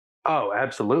Oh,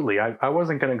 absolutely. I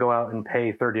wasn't going to go out and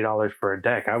pay $30 for a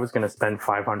deck. I was going to spend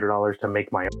 $500 to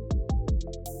make my own.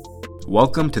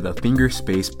 Welcome to the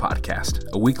Fingerspace Podcast,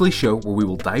 a weekly show where we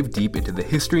will dive deep into the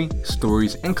history,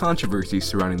 stories, and controversies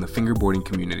surrounding the fingerboarding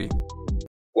community.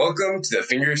 Welcome to the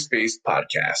Fingerspace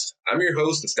Podcast. I'm your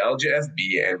host, Nostalgia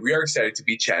FB, and we are excited to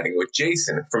be chatting with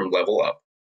Jason from Level Up.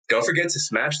 Don't forget to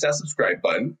smash that subscribe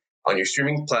button on your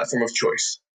streaming platform of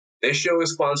choice. This show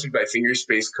is sponsored by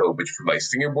Fingerspace Co., which provides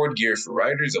fingerboard gear for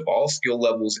riders of all skill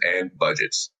levels and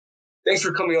budgets. Thanks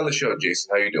for coming on the show,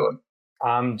 Jason. How you doing?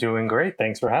 I'm doing great.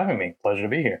 Thanks for having me. Pleasure to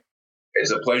be here.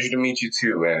 It's a pleasure to meet you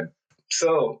too, man.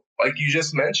 So, like you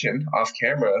just mentioned off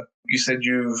camera, you said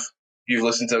you've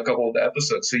listened to a couple of the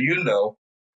episodes, so you know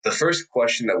the first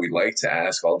question that we like to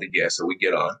ask all the guests that we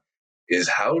get on is,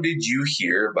 how did you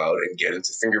hear about and get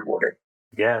into fingerboarding?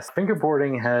 Yes,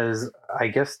 fingerboarding has, I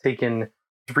guess, taken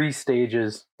 3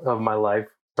 stages of my life,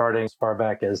 starting as far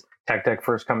back as Tech Deck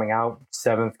first coming out,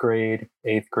 7th grade,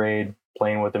 8th grade,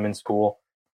 playing with them in school.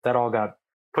 That all got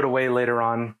put away later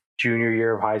on, junior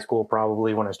year of high school,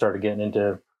 probably, when I started getting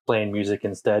into playing music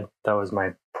instead. That was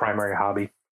my primary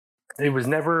hobby. It was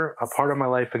never a part of my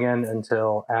life again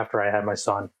until after I had my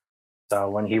son. So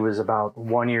when he was about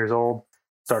 1 year old,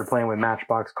 started playing with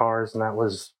Matchbox cars, and that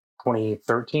was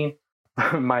 2013.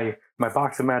 my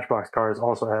box of Matchbox cars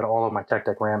also had all of my Tech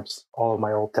Deck ramps, all of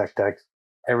my old Tech Decks.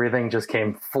 Everything just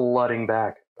came flooding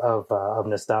back of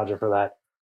nostalgia for that.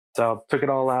 So took it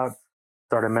all out,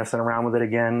 started messing around with it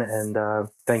again, and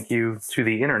thank you to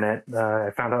the internet,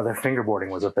 I found out that fingerboarding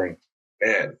was a thing.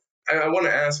 Man, I want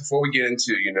to ask, before we get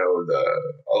into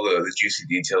all the juicy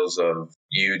details of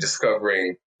you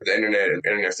discovering the internet and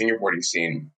internet fingerboarding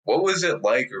scene, what was it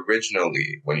like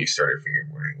originally when you started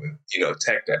fingerboarding with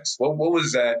Tech Decks? What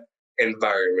was that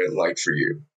environment like for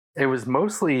you? It was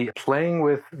mostly playing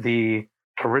with the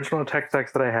original Tech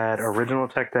Decks that I had, original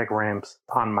Tech Deck ramps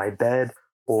on my bed,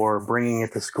 or bringing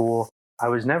it to school. I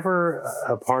was never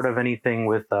a part of anything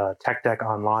with Tech Deck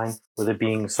Online, with it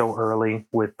being so early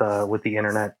with the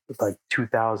internet, like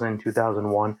 2000,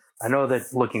 2001. I know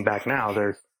that looking back now,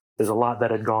 there's a lot that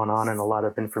had gone on and a lot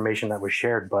of information that was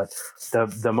shared, but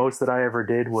the most that I ever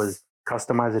did was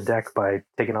customize a deck by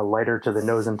taking a lighter to the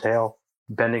nose and tail,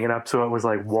 bending it up so it was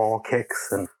like wall kicks,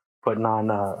 and putting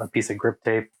on a piece of grip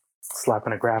tape,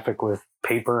 slapping a graphic with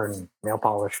paper and nail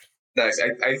polish. Nice.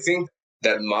 I think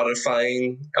that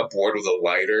modifying a board with a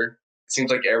lighter, it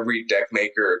seems like every deck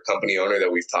maker or company owner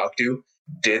that we've talked to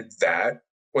did that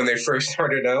when they first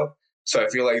started out. So I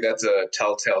feel like that's a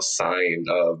telltale sign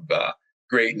of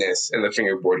greatness in the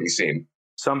fingerboarding scene.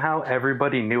 Somehow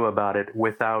everybody knew about it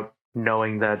without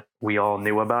knowing that we all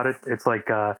knew about it. It's like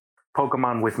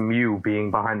Pokemon with Mew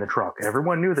being behind the truck.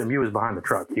 Everyone knew that Mew was behind the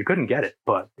truck. You couldn't get it,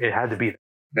 but it had to be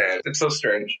there. Man, it's so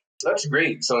strange. That's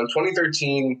great. So in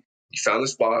 2013, you found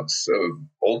this box of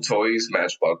old toys,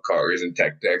 Matchbox cars, and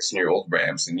Tech Decks, and your old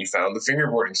ramps, and you found the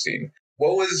fingerboarding scene.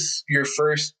 What was your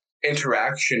first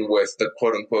interaction with the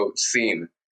quote-unquote scene?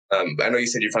 I know you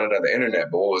said you found it on the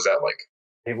internet, but what was that like?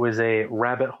 It was a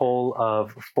rabbit hole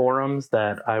of forums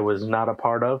that I was not a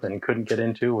part of and couldn't get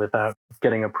into without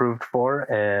getting approved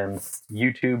for, and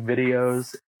YouTube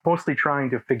videos, mostly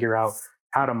trying to figure out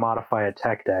how to modify a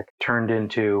Tech Deck, turned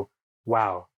into,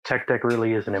 wow, Tech Deck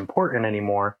really isn't important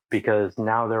anymore, because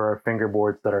now there are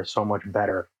fingerboards that are so much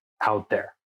better out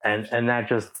there. And that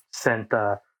just sent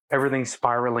everything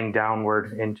spiraling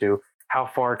downward into, how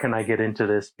far can I get into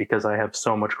this, because I have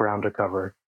so much ground to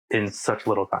cover in such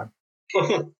little time.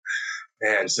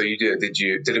 Man, so you did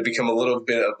it become a little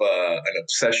bit of an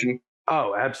obsession?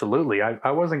 Oh, absolutely.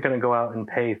 I wasn't going to go out and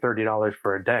pay $30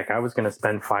 for a deck. I was going to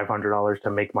spend $500 to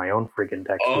make my own freaking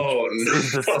deck, which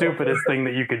is the stupidest thing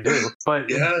that you could do. But,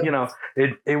 yeah.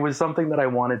 It was something that I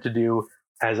wanted to do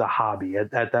as a hobby.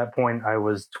 At that point, I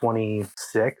was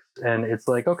 26, and it's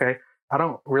like, okay, I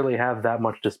don't really have that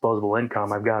much disposable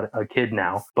income. I've got a kid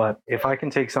now. But if I can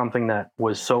take something that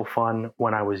was so fun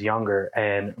when I was younger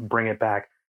and bring it back,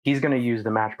 he's going to use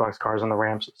the Matchbox cars on the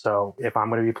ramps. So if I'm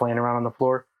going to be playing around on the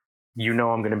floor, I'm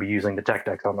going to be using the Tech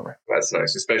Decks on the ramp. That's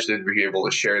nice, especially to be able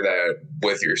to share that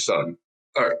with your son.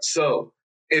 All right, so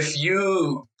if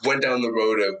you went down the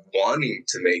road of wanting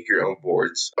to make your own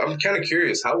boards, I'm kind of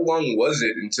curious, how long was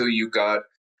it until you got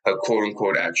a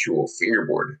quote-unquote actual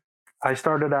fingerboard? I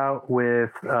started out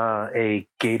with a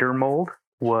Gator mold,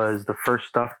 was the first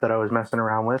stuff that I was messing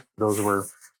around with. Those were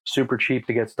super cheap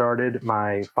to get started.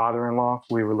 My father-in-law,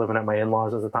 we were living at my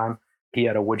in-laws at the time, he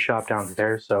had a wood shop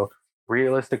downstairs, so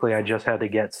realistically, I just had to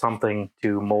get something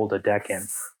to mold a deck in.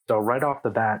 So right off the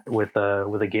bat with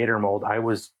a Gator mold, I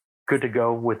was good to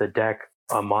go with a deck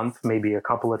a month, maybe a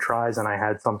couple of tries, and I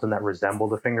had something that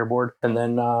resembled a fingerboard. And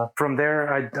then from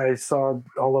there, I saw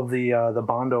all of the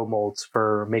Bondo molds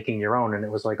for making your own, and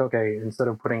it was like, okay, instead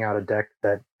of putting out a deck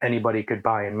that anybody could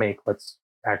buy and make, let's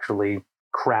actually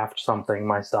craft something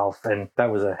myself. And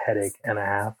that was a headache and a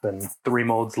half, and 3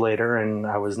 molds later, and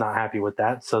I was not happy with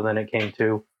that. So then it came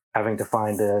to having to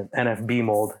find an NFB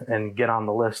mold and get on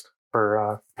the list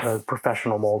for a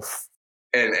professional mold.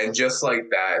 And just like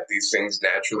that, these things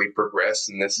naturally progress,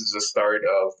 and this is the start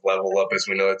of Level Up as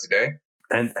we know it today.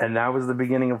 And that was the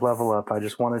beginning of Level Up. I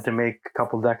just wanted to make a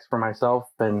couple decks for myself,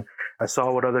 and I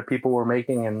saw what other people were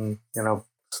making, and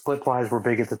split plies were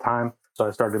big at the time, so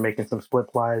I started making some split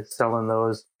plies, selling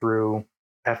those through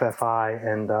FFI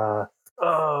and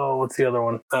what's the other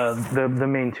one? The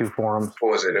main 2 forums.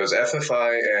 What was it? It was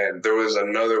FFI, and there was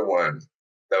another one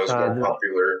that was more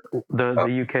popular.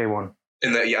 The UK one. I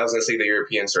was gonna say the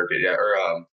European circuit, yeah.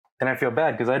 And I feel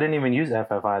bad because I didn't even use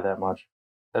FFI that much.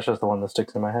 That's just the one that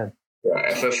sticks in my head.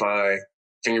 Yeah, FFI,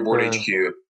 Fingerboard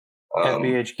HQ.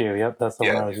 FBHQ, yep, that's the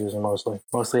one I was using mostly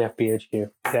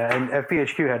FBHQ. Yeah, and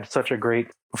FBHQ had such a great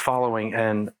following,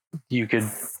 and you could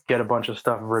get a bunch of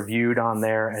stuff reviewed on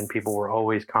there, and people were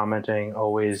always commenting,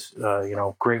 always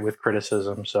great with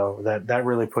criticism. So that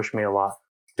really pushed me a lot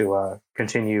to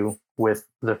continue with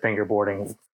the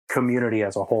fingerboarding community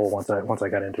as a whole once I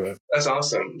got into it. That's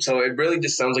awesome. So it really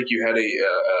just sounds like you had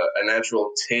a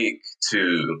natural take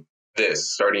to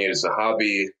this, starting it as a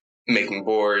hobby, making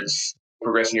boards,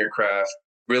 progressing your craft,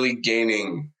 really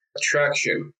gaining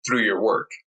traction through your work.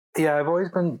 Yeah, I've always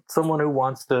been someone who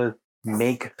wants to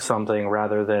make something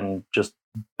rather than just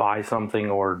buy something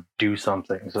or do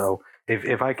something. So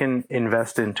if I can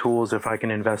invest in tools, if I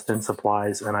can invest in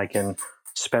supplies, and I can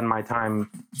spend my time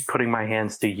putting my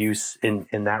hands to use in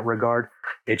that regard,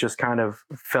 it just kind of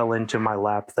fell into my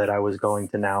lap that I was going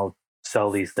to now sell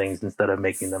these things instead of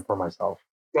making them for myself.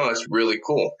 Well, that's really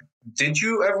cool. Did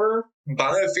you ever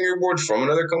buy a fingerboard from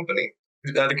another company,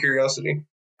 out of curiosity?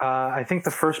 I think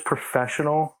the first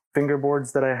professional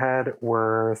fingerboards that I had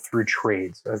were through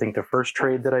trades. I think the first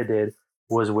trade that I did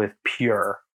was with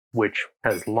Pure, which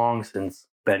has long since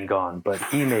been gone, but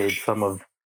he made some of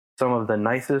the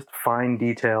nicest fine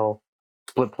detail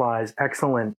split plies,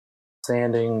 excellent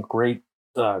sanding, great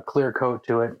clear coat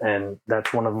to it, and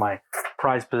that's one of my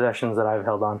prized possessions that I've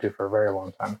held on to for a very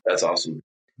long time. That's awesome.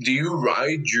 Do you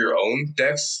ride your own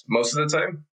decks most of the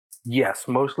time? Yes,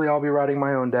 mostly I'll be riding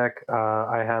my own deck.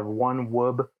 I have one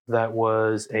Woob that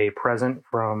was a present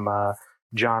from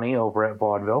Johnny over at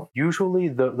Vaudeville. Usually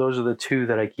those are the 2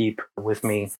 that I keep with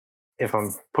me if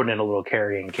I'm putting in a little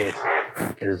carrying case,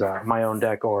 is my own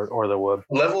deck or the Woob.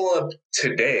 Level Up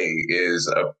today is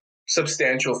a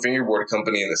substantial fingerboard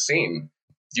company in the scene.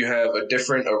 You have a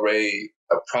different array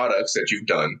of products that you've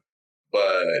done,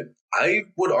 but I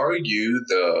would argue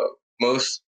the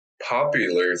most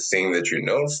popular thing that you're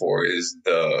known for is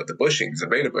the bushings, the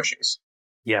beta bushings.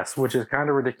 Yes, which is kind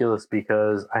of ridiculous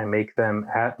because I make them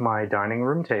at my dining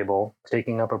room table,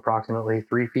 taking up approximately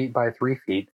 3 feet by 3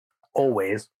 feet,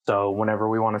 always. So whenever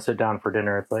we want to sit down for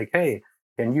dinner, it's like, hey,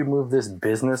 can you move this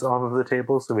business off of the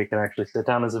table so we can actually sit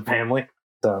down as a family?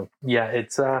 So yeah,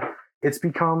 it's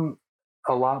become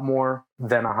a lot more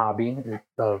than a hobby,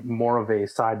 more of a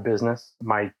side business.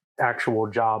 My actual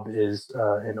job is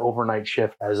an overnight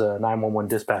shift as a 911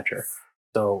 dispatcher.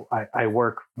 So I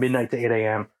work midnight to 8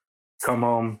 a.m., come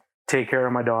home, take care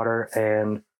of my daughter,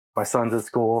 and my son's at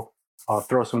school. I'll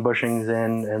throw some bushings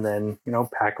in and then,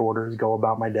 pack orders, go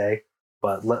about my day.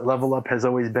 But Level Up has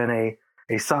always been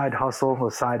a side hustle,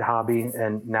 a side hobby,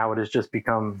 and now it has just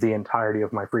become the entirety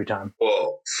of my free time.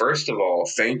 Well, first of all,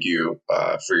 thank you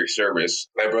for your service.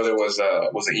 My brother was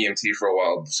an EMT for a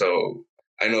while, so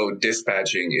I know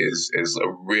dispatching is a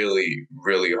really,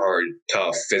 really hard,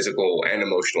 tough, physical and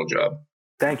emotional job.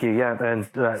 Thank you. Yeah, and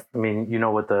you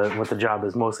know what the job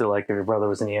is mostly like if your brother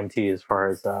was an EMT, as far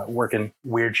as working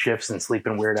weird shifts and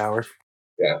sleeping weird hours.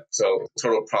 Yeah, so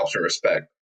total props and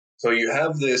respect. So you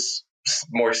have this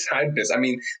more side business. I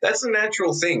mean, that's a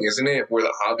natural thing, isn't it? Where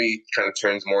the hobby kind of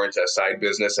turns more into a side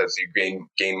business as you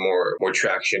gain more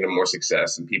traction and more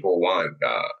success, and people want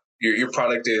your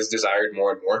product is desired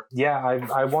more and more. Yeah,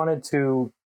 I wanted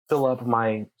to fill up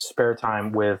my spare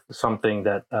time with something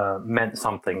that meant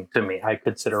something to me. I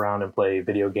could sit around and play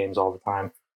video games all the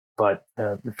time, but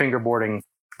the fingerboarding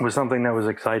was something that was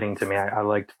exciting to me. I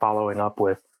liked following up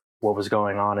with what was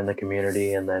going on in the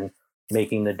community and then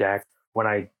making the deck. When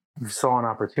I saw an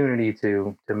opportunity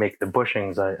to make the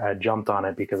bushings, I jumped on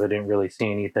it because I didn't really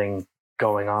see anything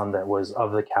going on that was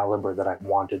of the caliber that I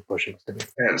wanted bushings to be.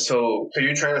 And so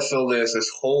you're trying to fill this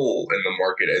hole in the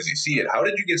market as you see it. How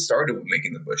did you get started with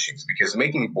making the bushings? Because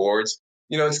making boards,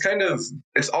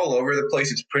 it's all over the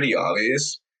place. It's pretty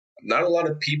obvious. Not a lot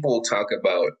of people talk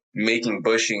about making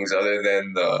bushings other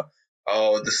than the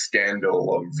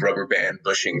scandal of rubber band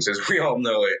bushings, as we all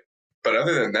know it. But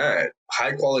other than that,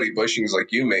 high quality bushings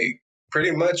like you make,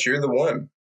 pretty much you're the one.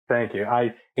 Thank you.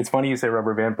 It's funny you say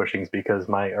rubber band bushings because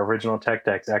my original Tech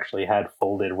Decks actually had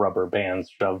folded rubber bands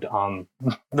shoved on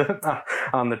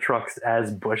the trucks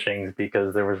as bushings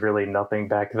because there was really nothing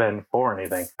back then for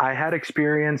anything. I had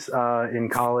experience in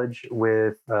college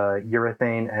with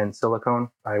urethane and silicone.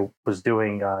 I was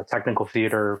doing technical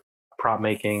theater, prop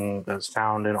making,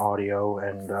 sound and audio,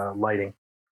 and lighting.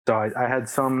 So I had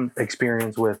some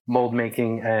experience with mold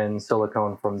making and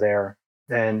silicone from there.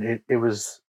 And it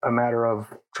was a matter of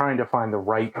trying to find the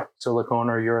right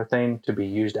silicone or urethane to be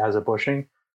used as a bushing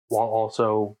while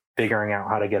also figuring out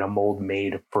how to get a mold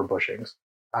made for bushings.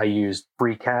 I used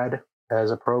FreeCAD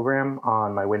as a program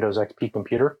on my Windows XP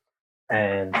computer,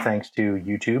 and thanks to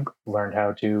YouTube, learned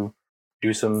how to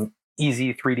do some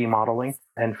easy 3D modeling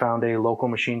and found a local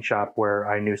machine shop where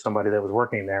I knew somebody that was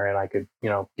working there, and I could,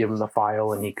 give him the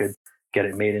file and he could get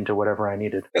it made into whatever I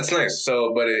needed. That's nice.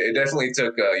 So, but it definitely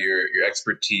took your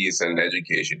expertise and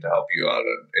education to help you out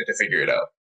and to figure it out.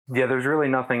 Yeah, there's really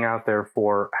nothing out there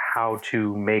for how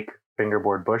to make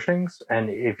fingerboard bushings. And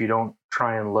if you don't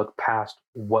try and look past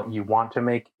what you want to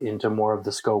make into more of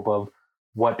the scope of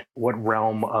what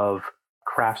realm of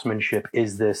craftsmanship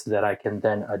is this that I can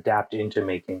then adapt into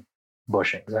making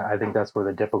bushings. I think that's where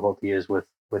the difficulty is with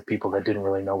people that didn't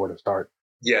really know where to start.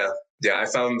 Yeah. I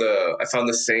found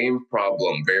the same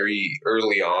problem very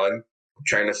early on,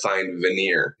 trying to find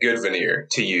good veneer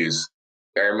to use.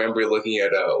 I remember looking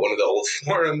at one of the old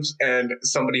forums, and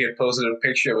somebody had posted a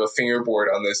picture of a fingerboard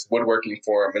on this woodworking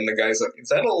forum, and the guy's like, "Is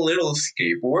that a little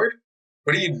skateboard?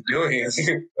 What are you doing?"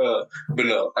 But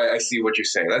no, I see what you're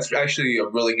saying. That's actually a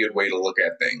really good way to look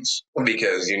at things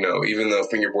because, even though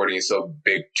fingerboarding is so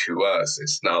big to us,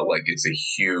 it's not like it's a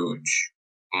huge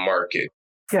market.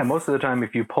 Yeah, most of the time,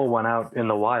 if you pull one out in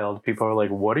the wild, people are like,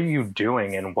 "What are you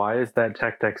doing? And why is that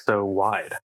Tech Deck so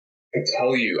wide?" I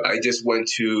tell you, I just went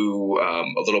to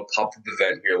a little pop-up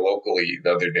event here locally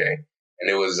the other day, and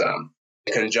it was in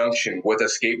conjunction with a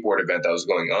skateboard event that was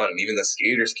going on. And even the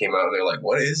skaters came out and they're like,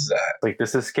 "What is that?" Like,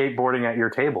 this is skateboarding at your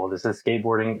table. This is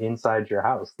skateboarding inside your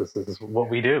house. This is what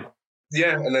we do.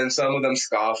 Yeah, and then some of them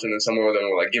scoffed, and then some of them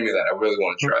were like, "Give me that. I really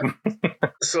want to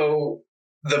try." So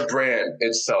the brand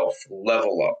itself,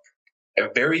 Level Up,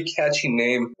 a very catchy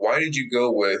name. Why did you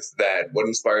go with that? What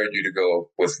inspired you to go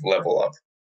with Level Up?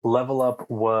 Level Up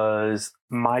was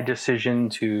my decision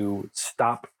to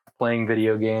stop playing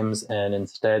video games and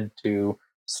instead to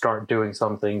start doing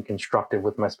something constructive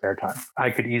with my spare time.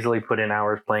 I could easily put in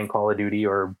hours playing Call of Duty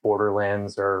or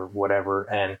Borderlands or whatever,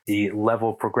 and the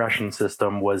level progression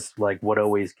system was like what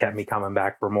always kept me coming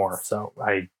back for more. So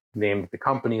I named the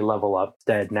company Level Up.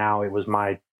 Instead, now it was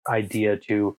my idea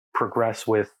to progress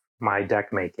with my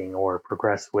deck making or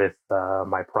progress with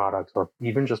my products or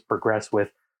even just progress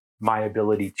with my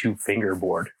ability to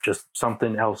fingerboard. Just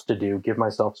something else to do, give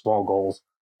myself small goals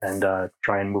and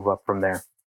try and move up from there.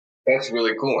 That's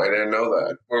really cool. I didn't know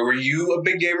that. Were you a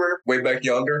big gamer way back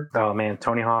yonder? Oh man,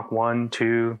 Tony Hawk 1,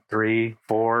 2, 3,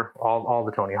 4, all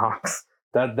the Tony Hawks.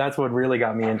 That's what really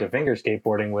got me into finger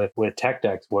skateboarding with Tech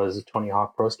Decks was Tony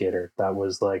Hawk Pro Skater. That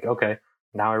was like, okay,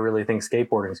 now I really think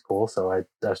skateboarding's cool. So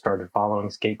I started following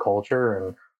skate culture,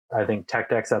 and I think Tech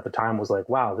Decks at the time was like,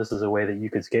 wow, this is a way that you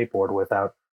could skateboard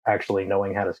without actually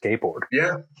knowing how to skateboard.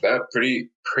 Yeah, that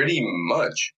pretty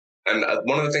much. And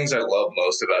one of the things I love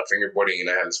most about fingerboarding, and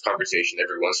I have this conversation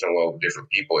every once in a while with different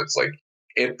people, it's like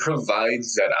it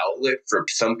provides that outlet for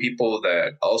some people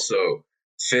that also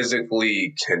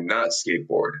physically cannot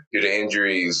skateboard due to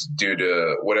injuries, due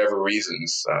to whatever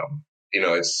reasons.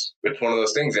 It's one of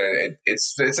those things, and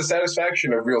it's a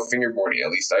satisfaction of real fingerboarding,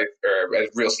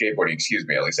 real skateboarding. Excuse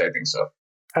me, at least I think so.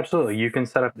 Absolutely, you can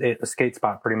set up a skate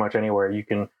spot pretty much anywhere. You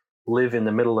can live in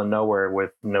the middle of nowhere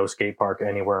with no skate park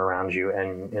anywhere around you,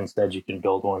 and instead you can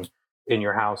build one in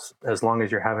your house. As long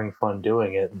as you're having fun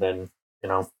doing it, then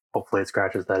hopefully it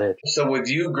scratches that itch. So with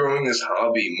you growing this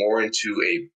hobby more into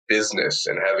a business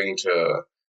and having to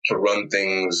run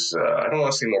things, I don't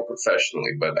want to say more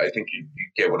professionally, but I think you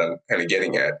get what I'm kind of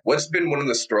getting at. What's been one of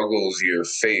the struggles you've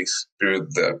faced through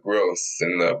the growth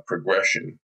and the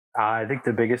progression? I think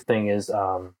the biggest thing is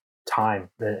time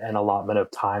and allotment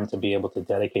of time to be able to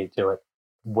dedicate to it.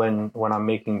 When I'm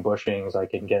making bushings, I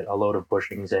can get a load of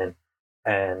bushings in,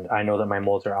 and I know that my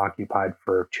molds are occupied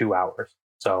for 2 hours.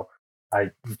 So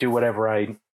I do whatever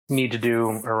I need to do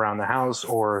around the house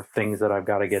or things that I've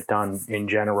got to get done in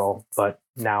general. But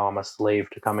now I'm a slave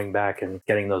to coming back and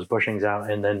getting those bushings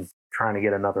out and then trying to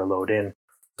get another load in.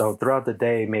 So throughout the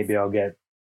day, maybe I'll get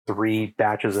 3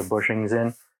 batches of bushings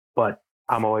in, but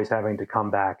I'm always having to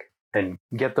come back and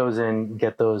get those in,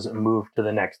 get those moved to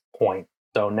the next point.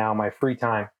 So now my free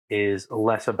time is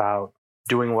less about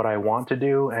doing what I want to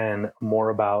do and more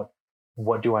about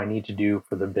what do I need to do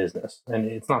for the business. And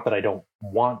it's not that I don't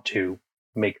want to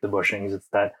make the bushings, it's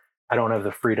that I don't have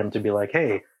the freedom to be like,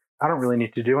 hey, I don't really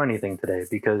need to do anything today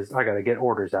because I got to get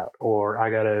orders out, or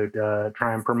I got to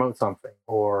try and promote something,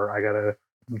 or I got to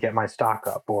get my stock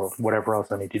up, or whatever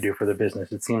else I need to do for the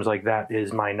business. It seems like that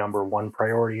is my number one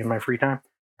priority in my free time.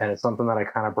 And it's something that I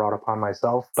kind of brought upon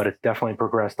myself, but it's definitely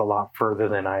progressed a lot further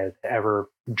than I had ever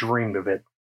dreamed of it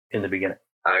in the beginning.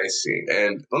 I see.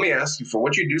 And let me ask you, for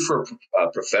what you do for a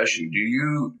profession, do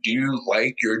you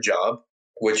like your job,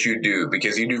 what you do?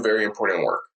 Because you do very important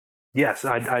work. Yes,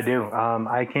 I do.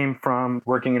 I came from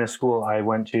working in a school. I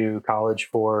went to college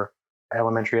for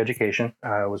elementary education.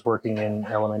 I was working in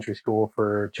elementary school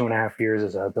for 2.5 years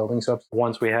as a building subs.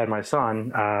 Once we had my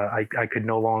son, I could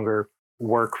no longer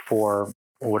work for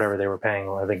whatever they were paying.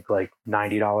 I think like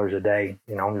 $90 a day.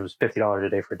 You know, it was $50 a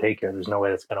day for daycare. There's no way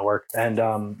that's going to work.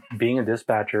 And being a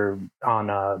dispatcher on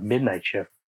a midnight shift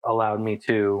allowed me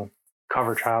to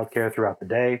cover childcare throughout the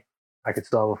day. I could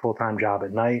still have a full-time job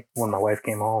at night. When my wife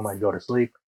came home, I'd go to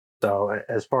sleep. So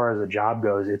as far as a job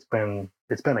goes, it's been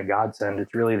a godsend.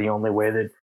 It's really the only way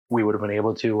that we would have been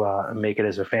able to make it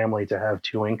as a family, to have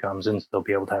 2 incomes and still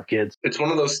be able to have kids. It's one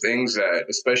of those things that,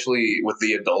 especially with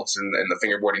the adults in the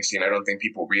fingerboarding scene, I don't think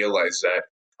people realize that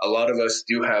a lot of us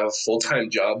do have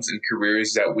full-time jobs and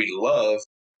careers that we love,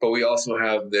 but we also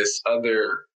have this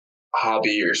other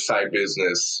hobby or side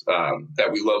business that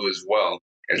we love as well.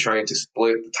 And trying to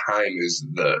split the time is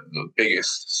the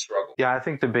biggest struggle. Yeah, I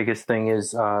think the biggest thing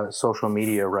is social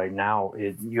media right now.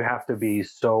 You have to be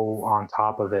so on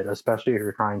top of it, especially if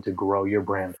you're trying to grow your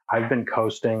brand. I've been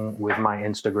coasting with my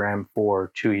Instagram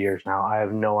for 2 years now. I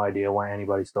have no idea why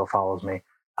anybody still follows me.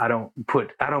 I don't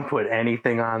put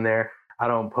anything on there. I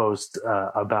don't post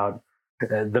about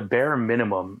the bare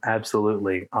minimum,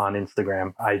 absolutely, on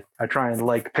Instagram. I try and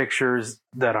like pictures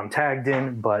that I'm tagged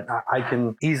in, but I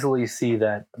can easily see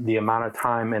that the amount of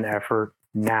time and effort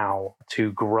now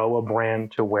to grow a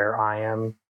brand to where I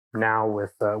am now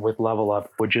with Level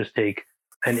Up would just take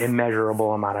an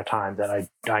immeasurable amount of time that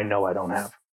I know I don't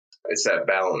have. It's that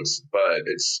balance, but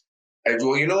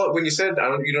well, you know what? When you said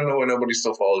you don't know why nobody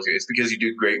still follows you, it's because you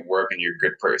do great work and you're a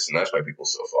good person. That's why people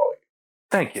still follow you.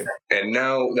 Thank you. And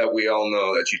now that we all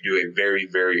know that you do a very,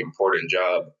 very important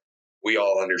job, we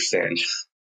all understand.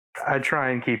 I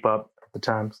try and keep up at the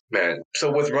times. Man, so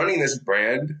with running this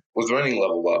brand, with running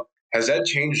Level Up, has that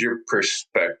changed your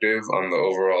perspective on the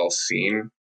overall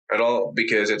scene at all?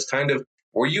 Because it's kind of,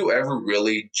 were you ever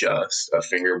really just a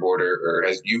fingerboarder, or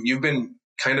has you've been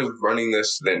kind of running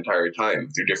this the entire time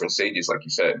through different stages, like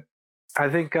you said? I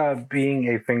think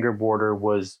being a fingerboarder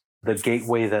was the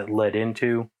gateway that led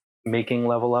into making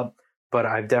Level Up, but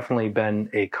I've definitely been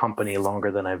a company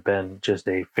longer than I've been just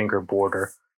a fingerboarder.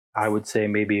 I would say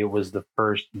maybe it was the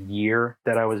first year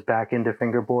that I was back into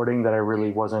fingerboarding that I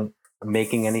really wasn't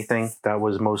making anything. That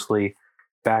was mostly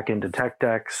back into tech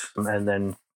decks, and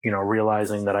then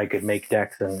realizing that I could make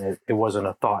decks, and it wasn't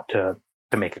a thought to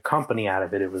make a company out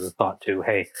of it. It was a thought to,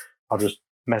 hey, I'll just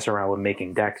mess around with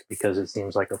making decks because it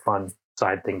seems like a fun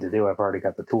side thing to do. I've already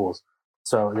got the tools.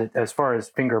 So as far as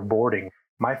fingerboarding,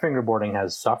 my fingerboarding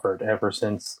has suffered ever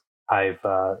since I've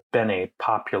been a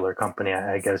popular company,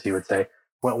 I guess you would say.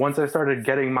 Once I started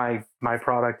getting my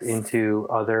product into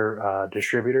other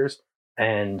distributors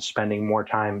and spending more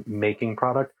time making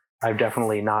product, I've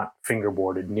definitely not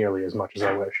fingerboarded nearly as much as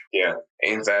I wish. Yeah,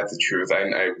 ain't that the truth?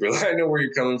 I know where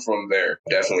you're coming from there.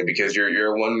 Definitely, because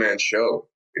you're a one-man show.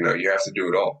 You have to do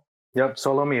it all. Yep,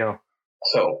 solo mio.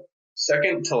 So,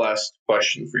 second to last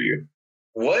question for you.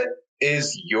 What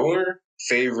is your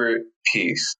favorite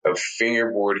piece of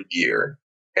fingerboard gear,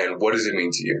 and what does it mean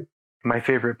to you? My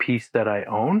favorite piece that I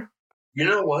own? You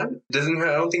know what? I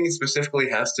don't think it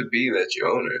specifically has to be that you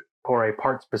own it. Or a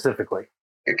part specifically?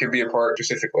 It could be a part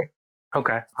specifically.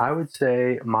 Okay. I would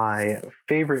say my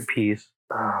favorite piece,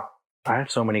 I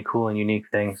have so many cool and unique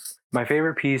things. My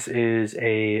favorite piece is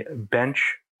a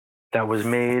bench that was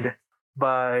made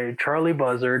by Charlie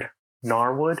Buzzard,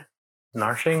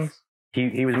 Narshings.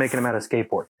 He was making them out of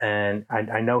skateboard, and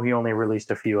I know he only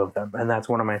released a few of them, and that's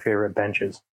one of my favorite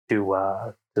benches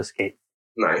to skate.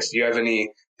 Nice. Do you have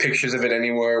any pictures of it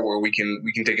anywhere where we can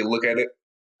take a look at it?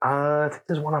 I think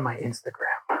there's one on my Instagram.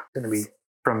 It's gonna be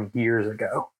from years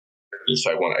ago.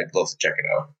 So I'd love to check it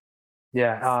out.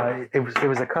 Yeah, it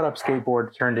was a cut up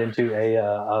skateboard turned into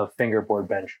a fingerboard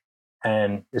bench,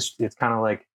 and it's kind of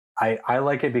like I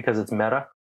like it because it's meta.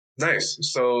 Nice.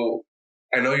 So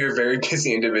I know you're a very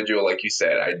busy individual, like you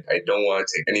said. I don't want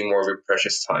to take any more of your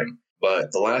precious time.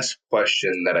 But the last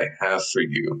question that I have for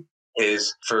you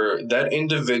is for that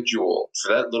individual,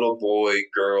 for that little boy,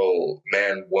 girl,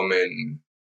 man, woman,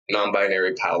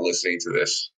 non-binary pal listening to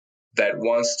this, that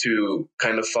wants to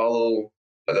kind of follow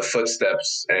the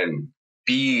footsteps and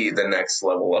be the next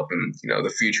level up in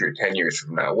the future 10 years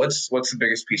from now. What's the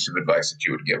biggest piece of advice that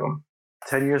you would give them?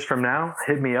 10 years from now,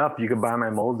 hit me up. You can buy my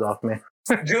molds off me.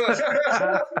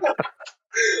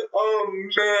 Oh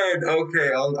man.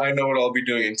 Okay, I know what I'll be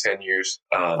doing in 10 years.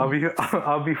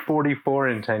 I'll be 44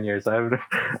 in 10 years. I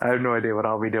have no idea what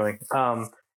I'll be doing.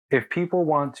 If people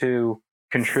want to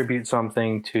contribute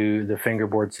something to the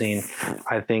fingerboard scene,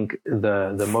 I think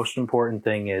the most important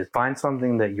thing is find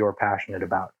something that you're passionate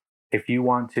about. If you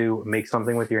want to make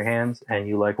something with your hands and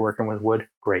you like working with wood,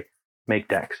 great, make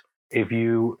decks. If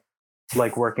you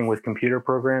like working with computer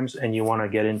programs and you want to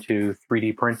get into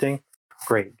 3D printing,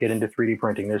 great, get into 3D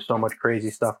printing. There's so much crazy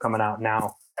stuff coming out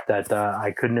now that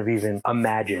I couldn't have even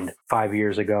imagined 5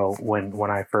 years ago when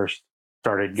I first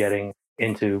started getting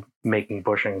into making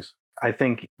bushings. I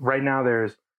think right now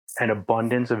there's an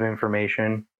abundance of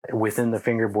information within the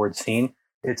fingerboard scene.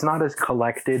 It's not as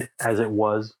collected as it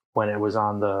was when it was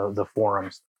on the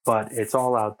forums, but it's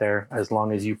all out there as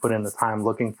long as you put in the time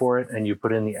looking for it and you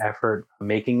put in the effort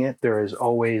making it. There is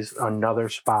always another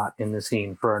spot in the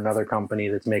scene for another company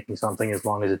that's making something as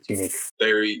long as it's unique.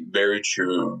 Very, very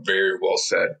true. Very well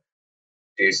said.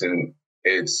 Jason,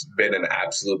 it's been an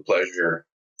absolute pleasure.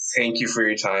 Thank you for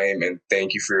your time and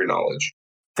thank you for your knowledge.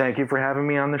 Thank you for having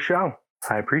me on the show.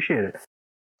 I appreciate it. Of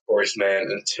course, man.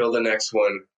 Until the next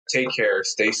one, take care,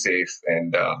 stay safe,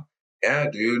 and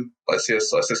yeah, dude, let's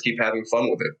just keep having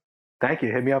fun with it. Thank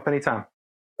you. Hit me up anytime.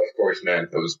 Of course, man.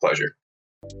 It was a pleasure.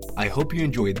 I hope you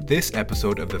enjoyed this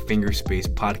episode of the Fingerspace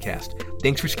podcast.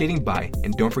 Thanks for skating by,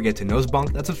 and don't forget to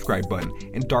nosebonk that subscribe button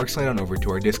and dark slide on over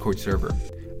to our Discord server.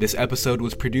 This episode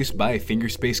was produced by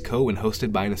Fingerspace Co. and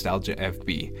hosted by Nostalgia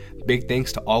FB. Big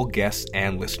thanks to all guests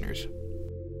and listeners.